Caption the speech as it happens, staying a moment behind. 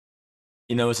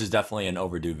This is definitely an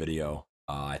overdue video.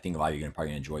 I think a lot of you are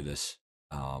probably going to enjoy this.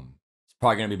 It's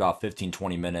probably going to be about 15,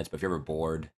 20 minutes, but if you're ever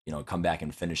bored, come back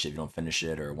and finish it if you don't finish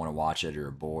it or want to watch it or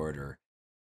you're bored or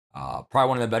probably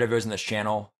one of the better videos on this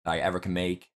channel I ever can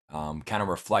make. Kind of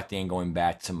reflecting, going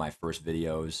back to my first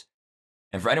videos.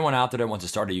 And for anyone out there that wants to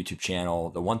start a YouTube channel,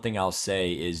 the one thing I'll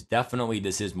say is definitely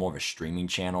this is more of a streaming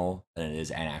channel than it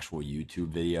is an actual YouTube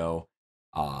video,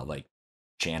 like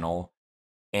channel.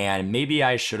 And maybe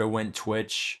I should have went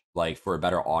Twitch, like for a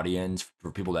better audience,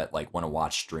 for people that like want to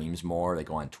watch streams more, they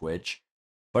go on Twitch.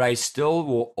 But I still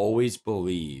will always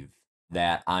believe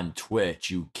that on Twitch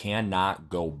you cannot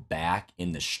go back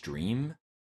in the stream.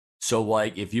 So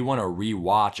like if you want to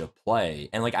rewatch a play,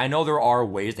 and like I know there are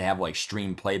ways to have like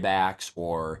stream playbacks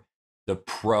or the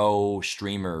pro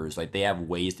streamers, like they have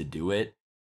ways to do it.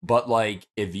 But like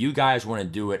if you guys want to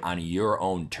do it on your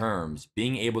own terms,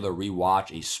 being able to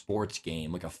rewatch a sports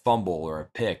game, like a fumble or a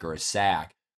pick or a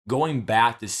sack, going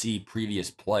back to see previous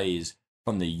plays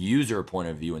from the user point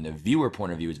of view and the viewer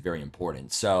point of view is very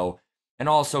important. So, and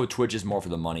also Twitch is more for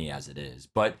the money as it is.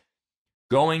 But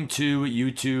going to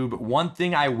YouTube, one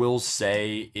thing I will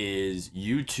say is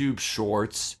YouTube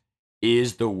Shorts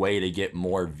is the way to get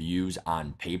more views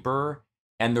on paper.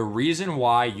 And the reason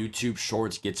why YouTube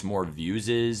Shorts gets more views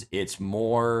is it's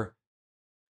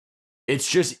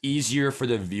just easier for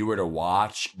the viewer to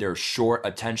watch. There's short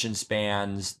attention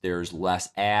spans, there's less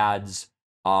ads.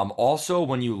 Also,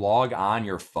 when you log on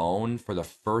your phone for the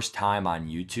first time on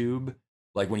YouTube,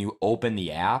 like when you open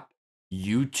the app,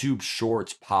 YouTube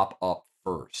Shorts pop up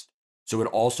first. So it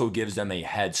also gives them a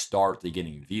head start to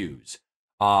getting views.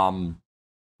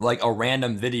 Like a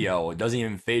random video, it doesn't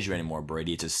even phase you anymore,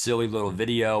 Brady. It's a silly little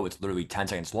video. It's literally 10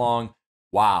 seconds long.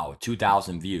 Wow,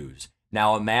 2,000 views.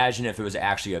 Now imagine if it was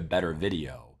actually a better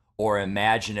video, or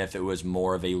imagine if it was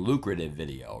more of a lucrative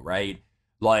video, right?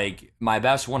 Like my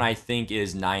best one I think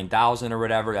is 9,000 or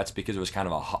whatever. That's because it was kind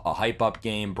of a hype up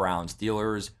game. Browns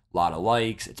Steelers, a lot of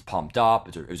likes. It's pumped up.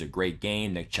 It was a great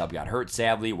game. Nick Chubb got hurt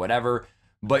sadly, whatever.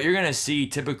 But you're gonna see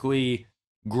typically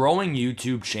growing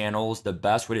YouTube channels, the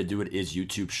best way to do it is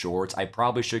YouTube Shorts. I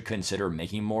probably should consider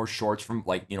making more shorts from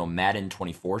like, Madden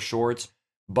 24 shorts.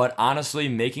 But honestly,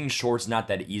 making shorts not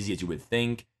that easy as you would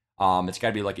think. It's got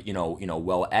to be like,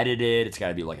 well edited. It's got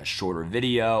to be like a shorter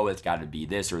video. It's got to be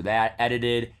this or that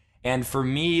edited. And for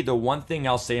me, the one thing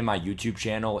I'll say in my YouTube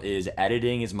channel is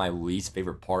editing is my least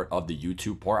favorite part of the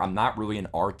YouTube part. I'm not really an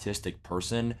artistic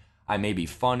person. I may be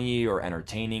funny or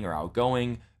entertaining or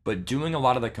outgoing, but doing a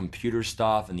lot of the computer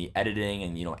stuff and the editing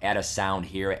and, add a sound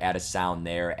here, add a sound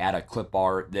there, add a clip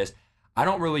art, this, I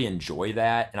don't really enjoy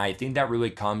that. And I think that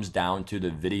really comes down to the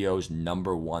video's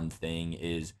number one thing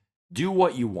is do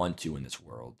what you want to in this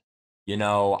world.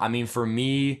 For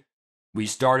me, we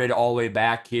started all the way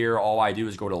back here. All I do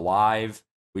is go to live.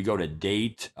 We go to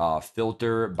date,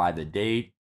 filter by the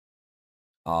date.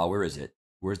 Where is it?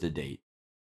 Where's the date?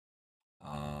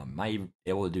 Am I even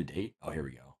able to do date? Oh, here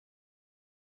we go.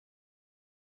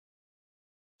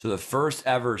 So the first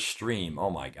ever stream, oh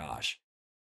my gosh.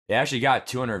 It actually got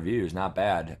 200 views, not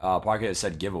bad. Probably could have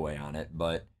said giveaway on it,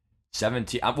 but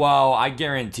 17. Well, I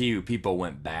guarantee you people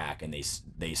went back and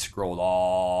they scrolled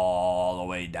all the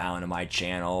way down to my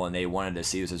channel and they wanted to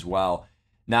see this as well.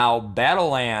 Now,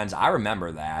 Battlelands, I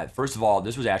remember that. First of all,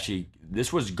 this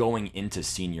was going into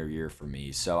senior year for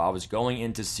me. So I was going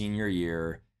into senior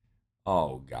year.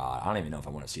 Oh God, I don't even know if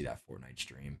I want to see that Fortnite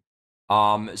stream.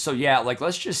 So yeah, like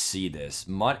let's just see this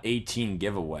MUT 18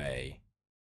 giveaway,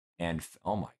 and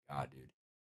oh my God, dude.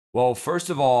 Well, first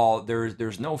of all,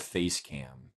 there's no face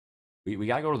cam. We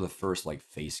gotta go to the first like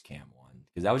face cam one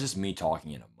because that was just me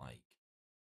talking in a mic.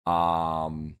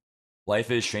 Life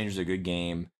is Strange is a good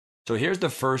game. So here's the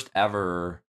first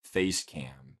ever face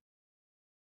cam,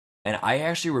 and I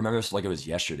actually remember this like it was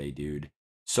yesterday, dude.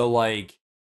 So like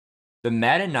the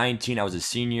Madden 19, I was a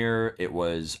senior. It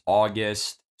was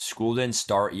August. School didn't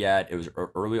start yet. It was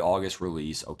early August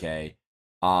release, okay?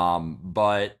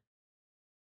 But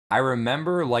I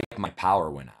remember like my power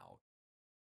went out.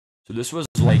 So this was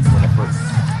like when it first.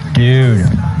 Dude,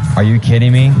 are you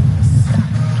kidding me?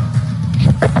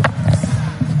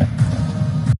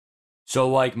 So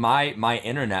like my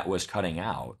internet was cutting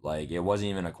out. Like it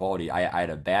wasn't even a quality. I had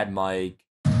a bad mic.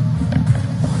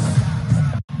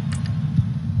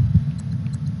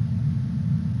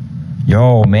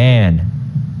 Yo, man.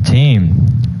 Team,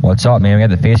 what's up, man? We got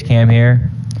the face cam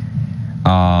here.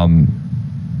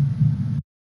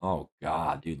 Oh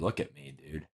God, dude, look at me,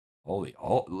 dude.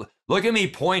 Look at me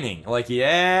pointing. Like,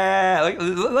 yeah,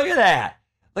 look at that.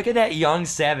 Look at that young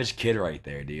savage kid right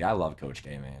there, dude. I love Coach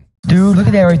K, man. Dude, look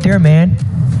at that right there, man.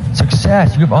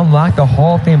 Success. You have unlocked the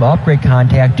Hall of Fame upgrade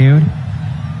contact, dude.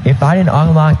 If I didn't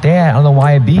unlock that, I don't know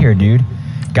why I'd be here, dude.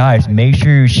 Guys, make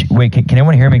sure you... Wait, can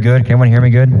anyone hear me good? Can anyone hear me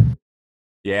good?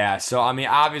 Yeah, so, I mean,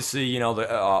 obviously, you know,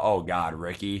 oh, God,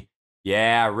 Ricky.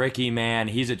 Yeah, Ricky, man,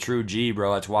 he's a true G,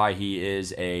 bro. That's why he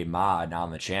is a mod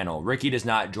on the channel. Ricky does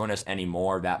not join us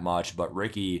anymore that much, but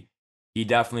Ricky, he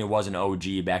definitely was an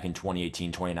OG back in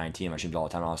 2018, 2019. I streamed all the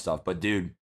time and all that stuff. But,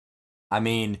 dude, I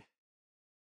mean,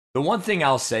 the one thing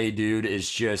I'll say, dude, is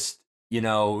just, you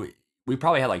know, we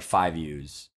probably had like 5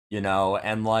 views, you know,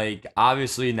 and like,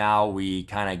 obviously now we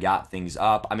kind of got things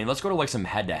up. I mean, let's go to like some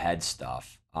head-to-head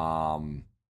stuff.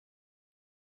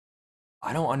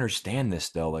 I don't understand this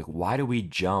though. Like, why do we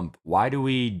jump? Why do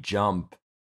we jump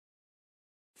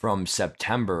from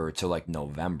September to like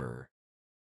November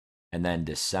and then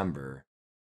December?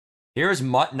 Here's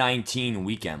MUT 19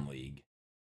 Weekend League.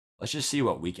 Let's just see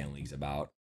what Weekend League's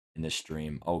about in this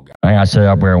stream. Oh, God. I gotta set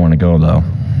up where I want to go, though.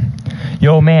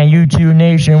 Yo, man, YouTube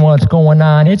Nation, what's going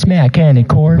on? It's Matt Candy, of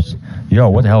course. Yo,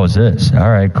 what the hell is this? All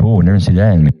right, cool. Never see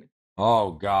that in me.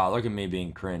 Oh, God. Look at me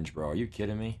being cringe, bro. Are you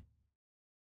kidding me?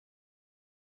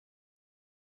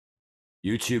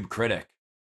 YouTube Critic.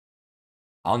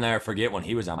 I'll never forget when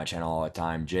he was on my channel all the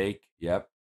time. Jake, yep.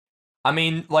 I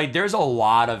mean, like, there's a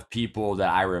lot of people that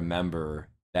I remember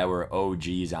that were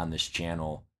OGs on this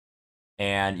channel.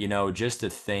 And, you know, just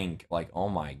to think, like, oh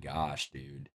my gosh,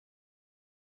 dude.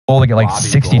 Oh, like Bobby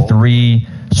 63. Gold.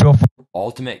 So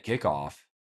Ultimate Kickoff.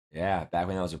 Yeah, back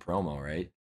when that was a promo,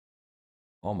 right?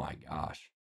 Oh my gosh.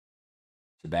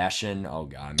 Sebastian, oh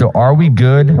God. So are we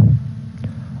good?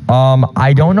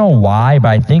 I don't know why, but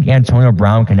I think Antonio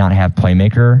Brown cannot have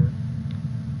playmaker.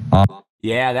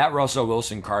 Yeah, that Russell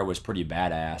Wilson card was pretty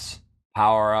badass.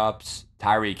 Power-ups,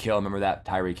 Tyreek Hill, remember that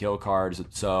Tyreek Hill card?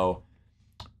 So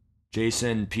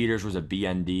Jason Peters was a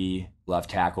BND, left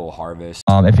tackle, Harvest.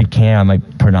 If you can, I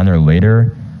might put it on there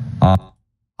later.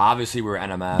 Obviously, we're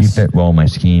NMS. You fit well in my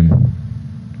scheme.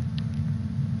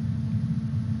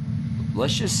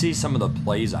 Let's just see some of the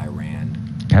plays I ran.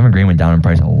 Kevin Green went down in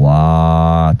price a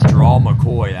lot. Draw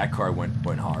McCoy, that card went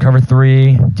hard. Cover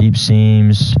 3, deep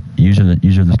seams. User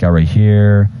this guy right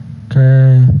here.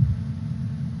 Okay.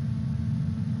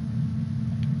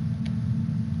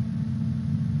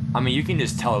 I mean, you can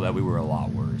just tell that we were a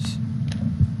lot worse.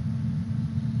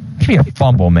 Give me a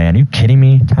fumble, man. Are you kidding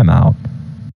me? Timeout.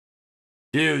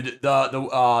 Dude,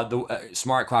 the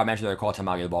smart cloud mentioned they're called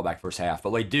timeout, get the ball back first half.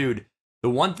 But like, dude, the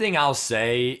one thing I'll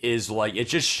say is like, it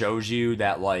just shows you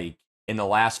that like in the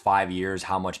last 5 years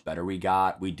how much better we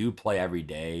got. We do play every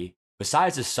day.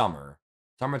 Besides the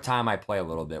summertime, I play a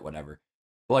little bit, whatever.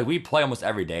 But like, we play almost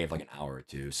every day for like an hour or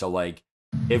two. So like,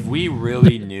 if we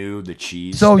really knew the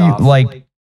cheese So stuff, you like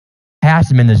pass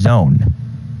him in the zone.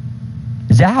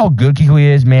 Is that how good Kuechly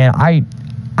is, man?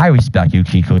 I respect you,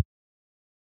 Kuechly.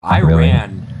 I really.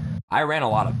 ran a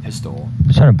lot of pistol.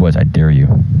 Center boys, I dare you.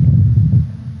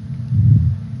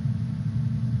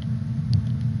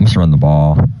 Let's run the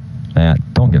ball. Matt,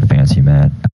 don't get fancy,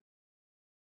 Matt.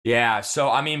 Yeah, so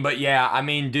I mean, but yeah, I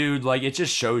mean, dude, like it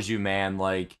just shows you, man,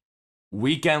 like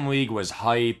Weekend League was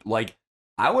hype. Like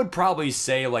I would probably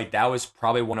say like that was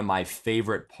probably one of my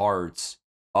favorite parts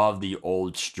of the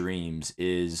old streams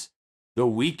is the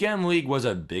Weekend League was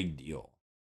a big deal.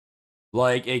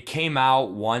 Like it came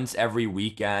out once every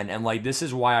weekend, and like this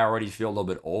is why I already feel a little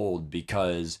bit old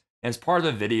because it's part of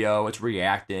the video, it's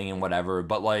reacting and whatever,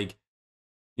 but like,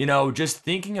 you know, just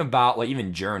thinking about like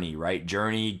even Journey, right?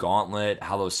 Journey, Gauntlet,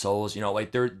 How Those Souls, you know,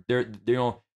 like they're you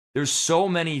know, there's so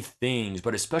many things,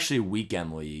 but especially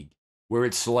Weekend League, where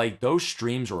it's like those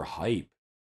streams were hype.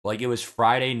 Like it was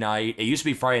Friday night. It used to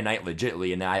be Friday night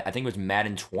legitly, and I think it was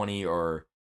Madden 20 or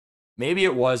maybe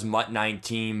it was MUT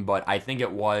 19, but I think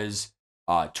it was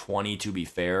 20 to be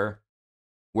fair,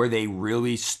 where they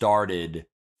really started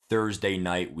Thursday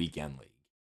night Weekend League.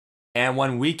 And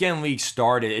when Weekend League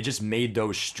started, it just made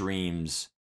those streams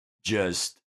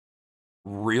just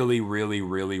really, really,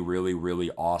 really, really,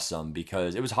 really awesome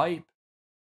because it was hype.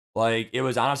 Like it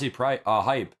was honestly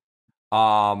hype.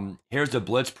 Here's the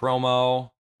Blitz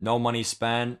promo. No money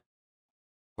spent.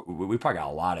 We probably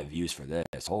got a lot of views for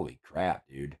this. Holy crap,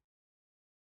 dude.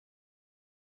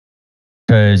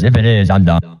 Because if it is, I'm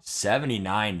done.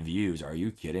 79 views. Are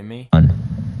you kidding me?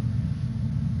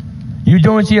 You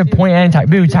don't see a point at time.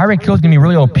 Dude, Tyreek Hill's gonna be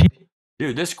really OP.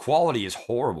 Dude, this quality is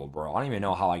horrible, bro. I don't even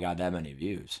know how I got that many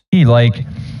views. He's gonna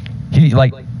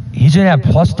have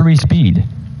 +3 speed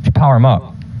if you power him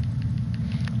up.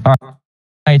 All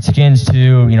right, skins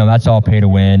too. You know that's all pay to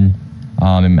win.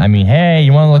 I mean, hey,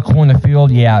 you want to look cool in the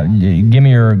field? Yeah, give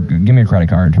me your credit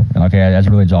card. Okay, that's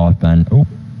really all it's been. Oop.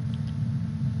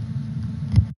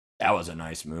 that was a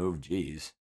nice move.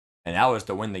 Jeez. And that was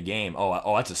to win the game.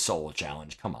 Oh, that's a solo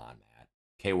challenge. Come on, Matt.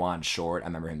 K1 short. I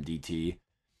remember him DT.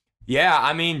 Yeah,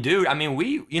 I mean, dude, I mean,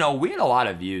 we had a lot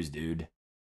of views, dude.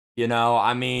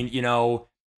 I mean,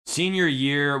 senior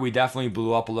year, we definitely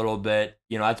blew up a little bit.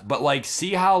 But like,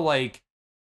 see how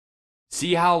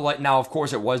now, of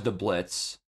course, it was the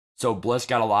Blitz. So Blitz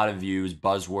got a lot of views,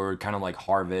 buzzword, kind of like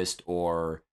Harvest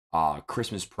or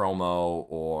Christmas promo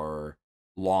or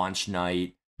launch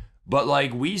night. But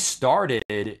like we started,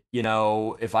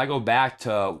 if I go back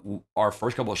to our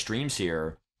first couple of streams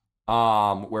here,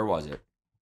 where was it?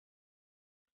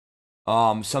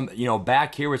 Some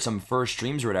back here with some first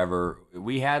streams or whatever,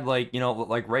 we had like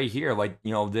like right here, like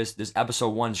this episode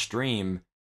 1 stream,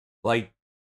 like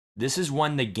this is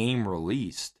when the game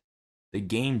released. The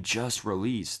game just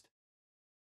released,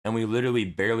 and we literally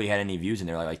barely had any views in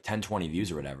there, like 10, 20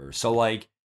 views or whatever. So like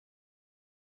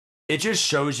it just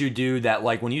shows you, dude, that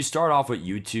like when you start off with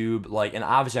YouTube, like, and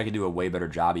obviously I could do a way better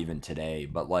job even today,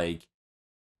 but like,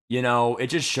 it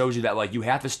just shows you that like you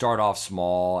have to start off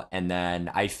small. And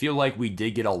then I feel like we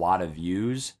did get a lot of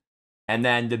views. And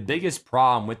then the biggest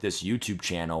problem with this YouTube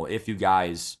channel, if you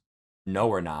guys know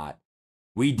or not,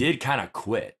 we did kind of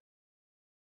quit.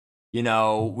 We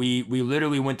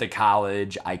literally went to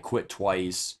college. I quit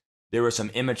twice. There were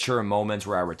some immature moments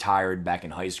where I retired back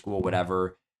in high school,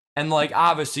 whatever. And like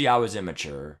obviously I was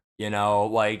immature.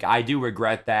 Like I do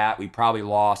regret that. We probably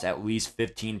lost at least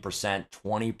 15%,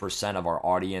 20% of our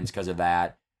audience because of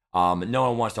that. No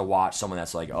one wants to watch someone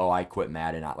that's like, oh, I quit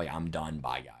Madden, I'm done,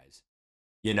 bye guys.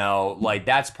 Like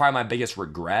that's probably my biggest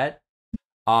regret.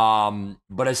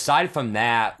 But aside from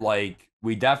that, like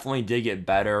we definitely did get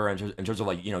better in terms of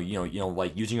like,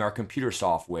 like using our computer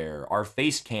software, our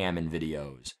face cam in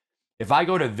videos. If I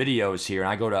go to videos here and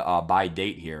I go to by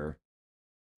date here,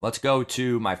 let's go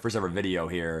to my first ever video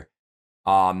here.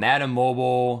 Madden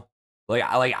Mobile,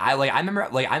 I remember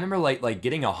like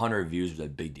getting 100 views was a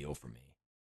big deal for me.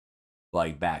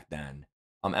 Like back then.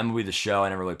 MLB The Show, I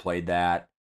never really played that.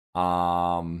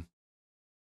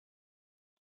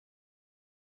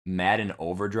 Madden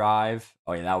Overdrive.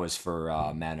 Oh yeah, that was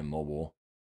for Madden Mobile.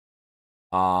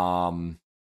 I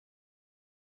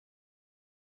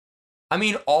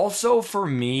mean, also for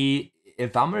me,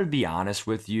 if I'm going to be honest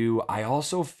with you, I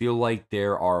also feel like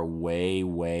there are way,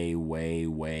 way, way,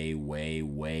 way, way,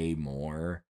 way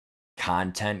more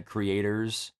content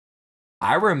creators.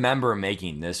 I remember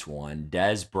making this one,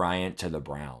 Dez Bryant to the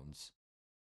Browns.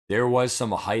 There was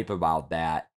some hype about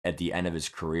that at the end of his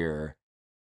career.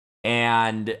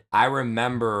 And I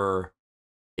remember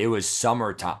it was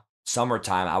summertime.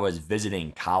 I was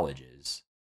visiting colleges.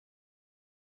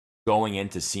 Going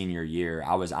into senior year,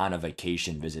 I was on a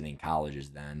vacation visiting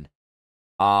colleges then.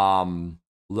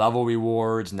 Level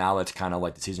rewards, now it's kind of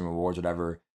like the season rewards,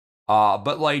 whatever.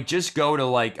 But like just go to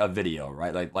like a video,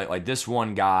 right? Like this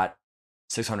one got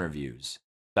 600 views.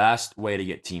 Best way to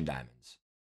get team diamonds.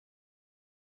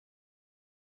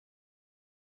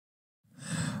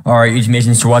 All right, YouTube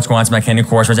Nation, so what's going on? It's my Candy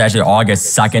course. It's actually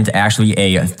August 2nd, actually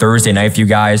a Thursday night for you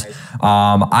guys.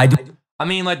 I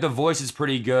mean, like the voice is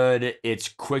pretty good. It's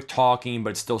quick talking,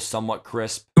 but it's still somewhat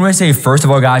crisp. I want to say, first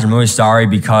of all, guys, I'm really sorry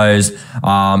because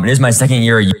it is my second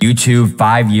year at YouTube,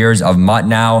 5 years of MUT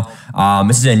now.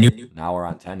 This is a new... Now we're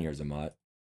on 10 years of MUT.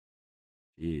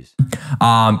 Jeez.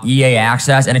 EA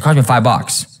access, and it cost me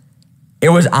 $5. It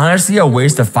was honestly a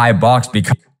waste of $5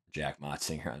 because... Jack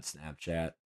Motzinger on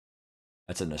Snapchat.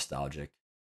 That's a nostalgic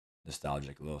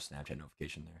little Snapchat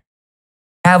notification there.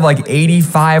 Have like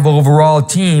 85 overall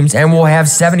teams, and we'll have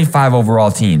 75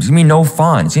 overall teams. It's gonna be no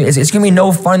fun. It's gonna be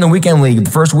no fun in the weekend league the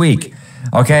first week.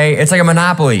 Okay, it's like a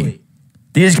Monopoly.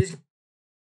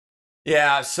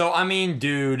 Yeah, so I mean,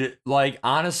 dude, like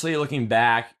honestly, looking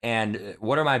back, and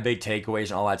what are my big takeaways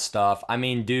and all that stuff? I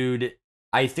mean, dude,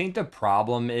 I think the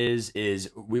problem is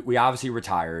we obviously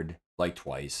retired like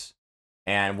twice.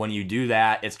 And when you do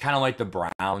that, it's kind of like the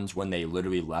Browns when they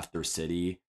literally left their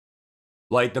city.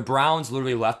 Like the Browns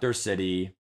literally left their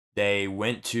city. They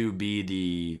went to be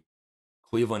the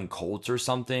Cleveland Colts or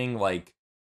something. Like,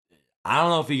 I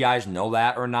don't know if you guys know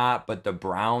that or not, but the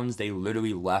Browns, they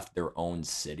literally left their own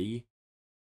city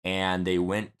and they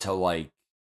went to like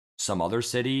some other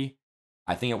city.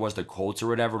 I think it was the Colts or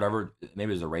whatever. Maybe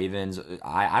it was the Ravens.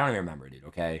 I don't even remember, dude,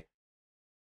 okay?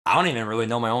 I don't even really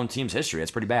know my own team's history.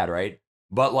 It's pretty bad, right?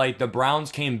 But like the Browns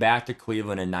came back to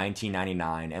Cleveland in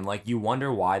 1999, and like you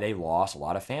wonder why they lost a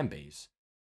lot of fan base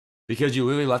because you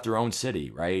literally left your own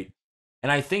city, right? And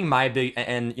I think my big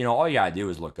and all you gotta do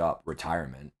is look up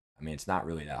retirement. I mean, it's not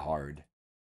really that hard.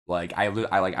 Like I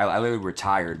literally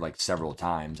retired like several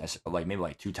times. Like maybe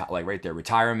like 2 times, like right there,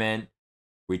 retirement,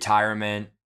 retirement,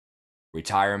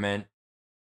 retirement,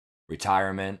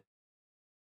 retirement.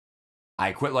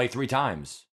 I quit like 3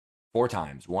 times, 4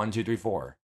 times, 1, 2, 3,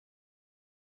 4.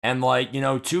 And like,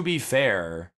 to be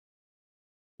fair,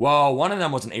 well, one of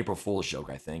them was an April Fool's joke,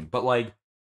 I think. But like,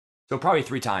 so probably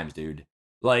 3 times, dude.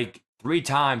 Like 3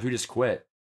 times we just quit.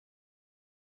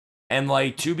 And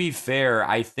like, to be fair,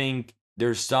 I think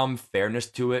there's some fairness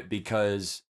to it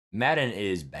because Madden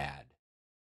is bad.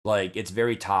 Like, it's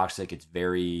very toxic. It's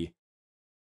very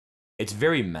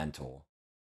mental.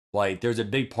 Like, there's a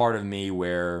big part of me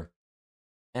where,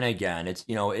 and again,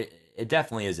 it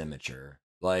definitely is immature.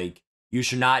 Like, you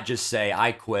should not just say,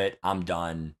 I quit, I'm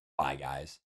done, bye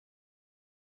guys.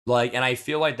 Like, and I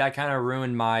feel like that kind of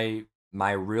ruined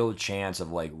my real chance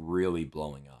of like really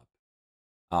blowing up.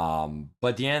 But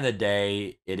at the end of the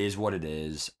day, it is what it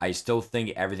is. I still think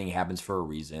everything happens for a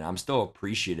reason. I'm still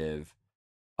appreciative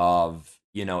of,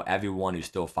 everyone who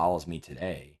still follows me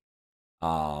today.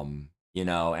 And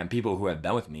people who have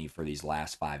been with me for these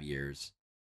last 5 years.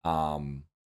 Um,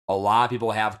 a lot of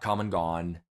people have come and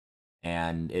gone,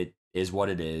 and it is what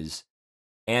it is.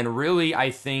 And really,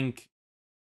 I think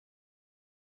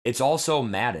it's also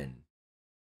Madden.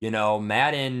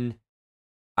 Madden,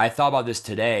 I thought about this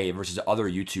today versus other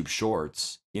YouTube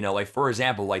shorts. Like for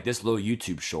example, like this little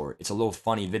YouTube short, it's a little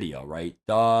funny video, right?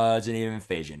 Doesn't even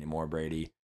phase you anymore,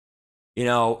 Brady.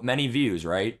 Many views,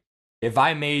 right? If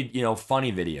I made,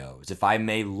 funny videos, if I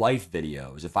made life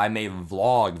videos, if I made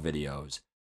vlog videos,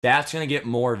 that's going to get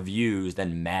more views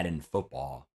than Madden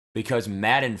football. Because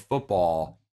Madden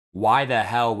football, why the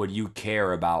hell would you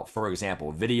care about, for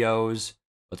example, videos?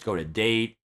 Let's go to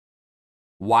date.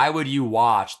 Why would you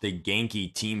watch the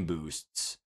Genki team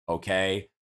boosts? Okay.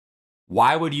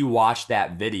 Why would you watch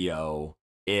that video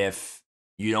if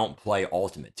you don't play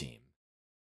Ultimate Team?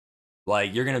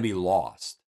 Like, you're going to be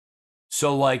lost.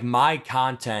 So, like, my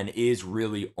content is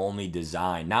really only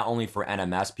designed not only for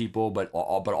NMS people, but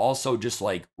also just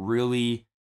like really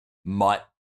MUT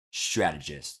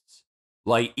strategists.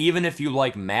 Like, even if you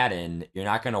like Madden, you're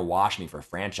not going to watch me for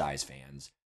franchise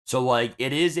fans. So, like,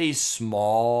 it is a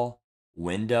small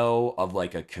window of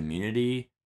like a community,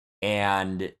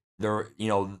 and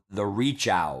the reach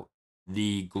out,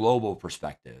 the global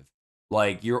perspective.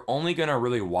 Like, you're only gonna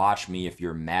really watch me if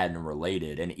you're Madden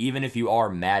related, and even if you are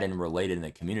Madden related in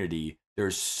the community,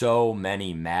 there's so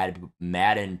many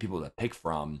Madden people to pick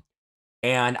from.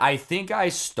 And I think I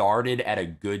started at a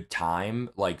good time,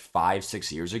 like 5,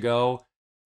 6 years ago.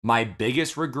 My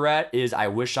biggest regret is I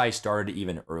wish I started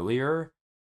even earlier,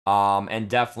 and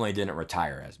definitely didn't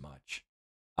retire as much.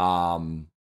 Um,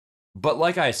 but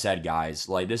like I said, guys,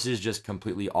 like this is just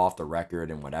completely off the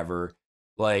record and whatever.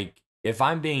 Like, if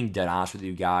I'm being dead honest with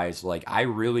you guys, like I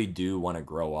really do want to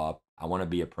grow up. I want to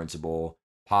be a principal,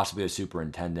 possibly a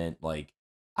superintendent. Like,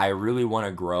 I really want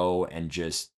to grow and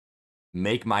just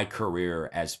make my career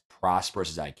as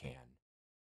prosperous as I can.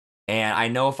 And I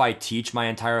know if I teach my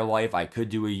entire life, I could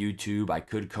do a YouTube, I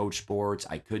could coach sports,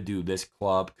 I could do this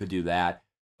club, could do that.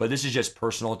 But this is just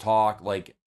personal talk.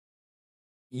 Like,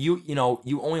 you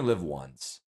only live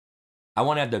once. I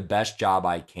want to have the best job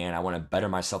I can. I want to better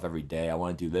myself every day. I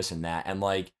want to do this and that. And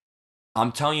like,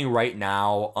 I'm telling you right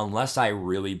now, unless I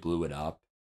really blew it up,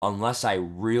 unless I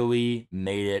really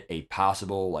made it a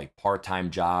possible like part-time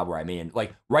job where I mean,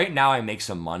 like right now I make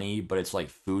some money, but it's like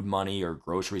food money or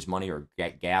groceries money or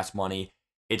gas money.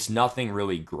 It's nothing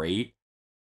really great.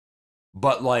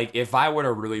 But like, if I were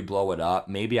to really blow it up,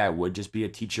 maybe I would just be a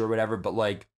teacher or whatever. But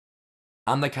like,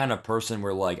 I'm the kind of person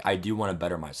where like I do want to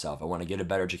better myself. I want to get a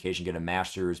better education, get a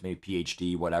master's, maybe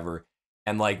PhD, whatever.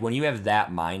 And like, when you have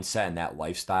that mindset and that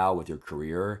lifestyle with your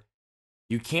career,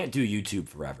 you can't do YouTube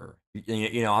forever.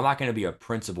 I'm not going to be a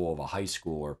principal of a high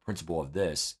school or principal of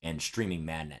this and streaming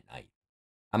Madden at night.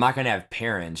 I'm not going to have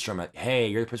parents stream like, "Hey,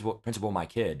 you're the principal of my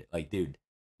kid." Like, dude,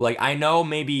 like I know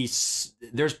maybe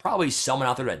there's probably someone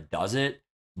out there that does it,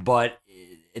 but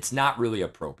it's not really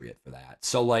appropriate for that.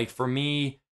 So like for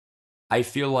me, I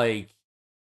feel like,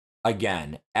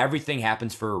 again, everything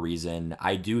happens for a reason.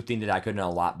 I do think that I could have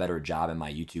done a lot better job in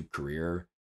my YouTube career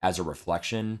as a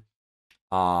reflection.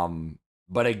 Um,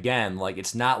 but again, like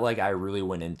it's not like I really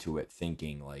went into it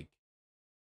thinking like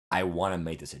I want to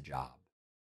make this a job.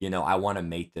 I want to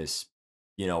make this,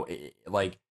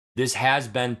 like this has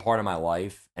been part of my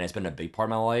life and it's been a big part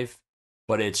of my life,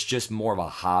 but it's just more of a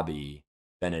hobby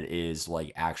than it is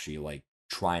like actually like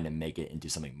trying to make it into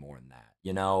something more than that,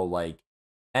 like,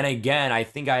 and again, I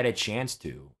think I had a chance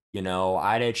to,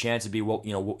 I had a chance to be, well,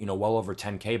 well over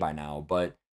 10K by now,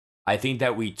 but I think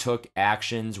that we took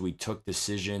actions, we took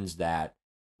decisions that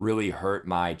really hurt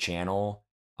my channel.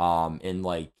 in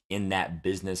like in that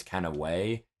business kind of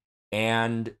way.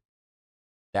 And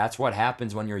that's what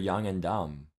happens when you're young and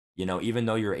dumb. You know, even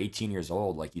though you're 18 years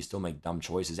old, like you still make dumb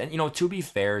choices. And you know, to be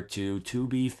fair,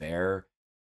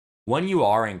 when you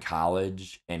are in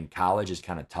college, and college is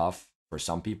kind of tough for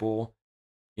some people,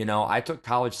 you know, I took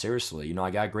college seriously. You know, I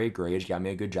got great grades, got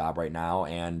me a good job right now,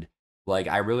 and like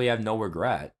I really have no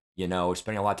regret. You know,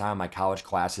 spending a lot of time in my college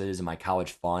classes and my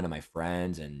college fun and my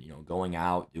friends, and you know, going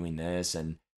out doing this.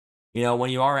 And you know,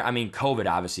 when you are, I mean, COVID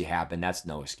obviously happened. That's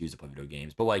no excuse to play video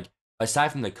games. But like, aside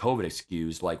from the COVID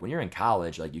excuse, like when you're in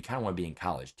college, like you kind of want to be in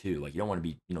college too. Like you don't want to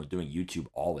be, you know, doing YouTube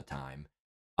all the time.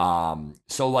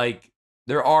 So like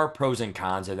there are pros and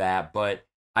cons of that, but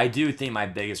I do think my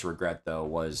biggest regret though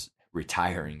was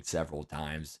retiring several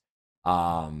times.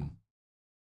 Um,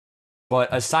 but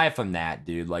aside from that,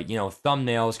 dude, like, you know,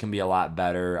 thumbnails can be a lot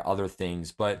better, other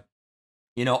things, but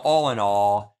you know, all in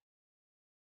all,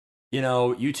 you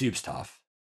know, YouTube's tough.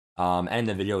 And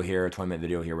the video here, 20-minute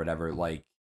video here, whatever. Like,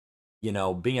 you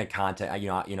know, being a content,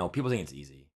 people think it's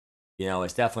easy. You know,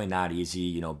 it's definitely not easy.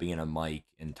 You know, being a mic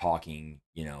and talking,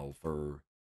 you know, for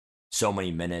so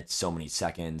many minutes, so many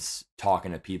seconds,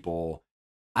 talking to people.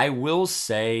 I will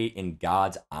say, in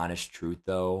God's honest truth,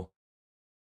 though,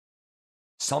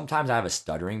 sometimes I have a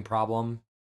stuttering problem,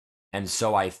 and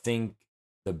so I think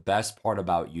the best part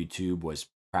about YouTube was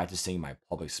practicing my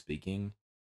public speaking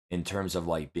in terms of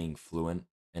like being fluent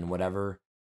and whatever.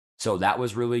 So that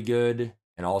was really good.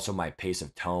 And also my pace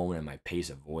of tone and my pace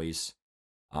of voice.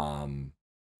 Um,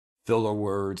 Filler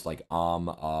words like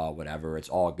whatever. It's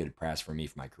all good press for me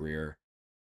for my career.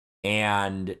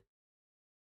 And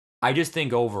I just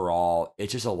think overall,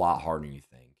 it's just a lot harder than you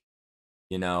think.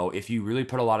 You know, if you really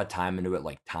put a lot of time into it,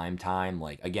 like time,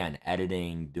 like again,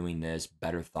 editing, doing this,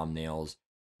 better thumbnails,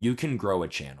 you can grow a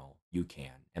channel. You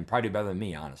can. And probably better than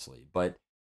me, honestly. But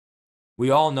we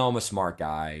all know I'm a smart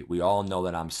guy. We all know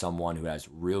that I'm someone who has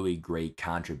really great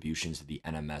contributions to the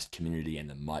NMS community and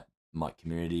the mutt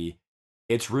community.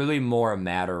 It's really more a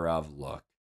matter of, look,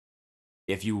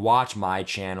 if you watch my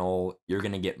channel, you're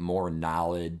going to get more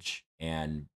knowledge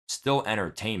and still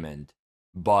entertainment,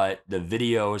 but the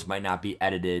videos might not be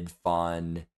edited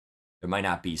fun. There might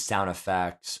not be sound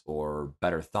effects or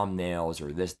better thumbnails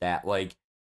or this, that. Like,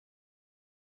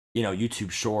 you know,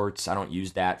 YouTube Shorts, I don't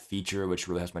use that feature, which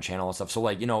really helps my channel and stuff. So,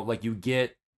 like, you know, like you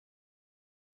get,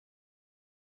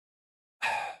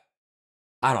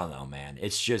 I don't know, man.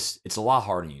 It's a lot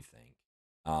harder than you think.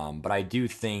 But I do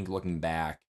think looking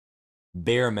back,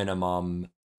 bare minimum,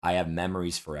 I have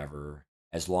memories forever.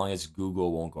 As long as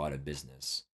Google won't go out of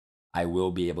business, I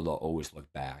will be able to always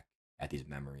look back at these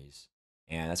memories.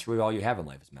 And that's really all you have in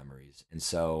life is memories. And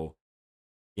so,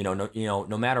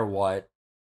 no matter what,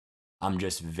 I'm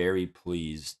just very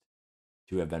pleased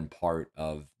to have been part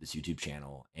of this YouTube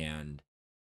channel. And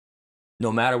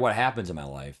no matter what happens in my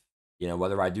life, you know,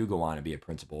 whether I do go on and be a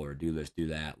principal or do this, do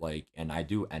that, like, and I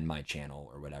do end my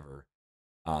channel or whatever,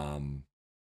 um,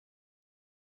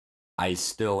 I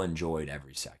still enjoyed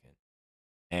every second.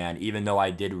 And even though I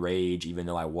did rage, even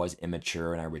though I was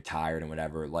immature and I retired and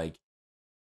whatever, like,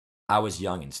 I was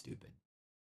young and stupid.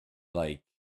 Like,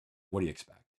 what do you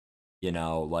expect? You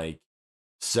know, like,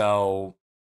 so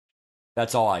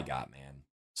that's all I got, man.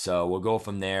 So we'll go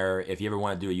from there. If you ever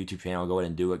want to do a YouTube channel, go ahead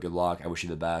and do it. Good luck. I wish you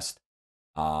the best.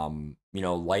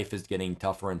 Life is getting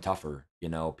tougher and tougher. You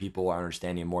know, people are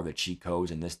understanding more of the cheat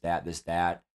codes and this,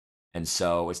 that. And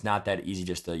so it's not that easy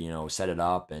just to, you know, set it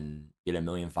up and get 1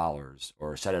 million followers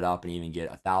or set it up and even get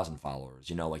 1,000 followers.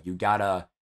 You know, like there's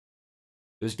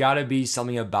gotta be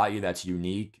something about you that's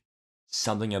unique,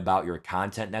 something about your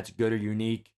content that's good or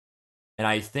unique. And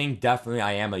I think definitely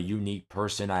I am a unique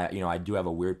person. I do have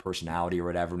a weird personality or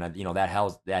whatever. And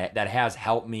that has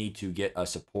helped me to get a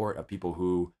support of people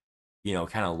who, you know,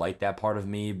 kind of like that part of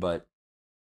me. But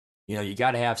you know, you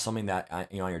got to have something that on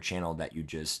your channel that you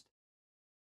just,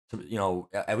 you know,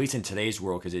 at least in today's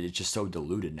world, because it's just so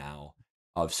diluted now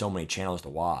of so many channels to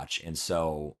watch. And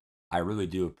so I really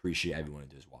do appreciate everyone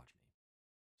who does watch me.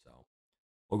 So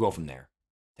we'll go from there.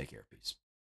 Take care. Peace.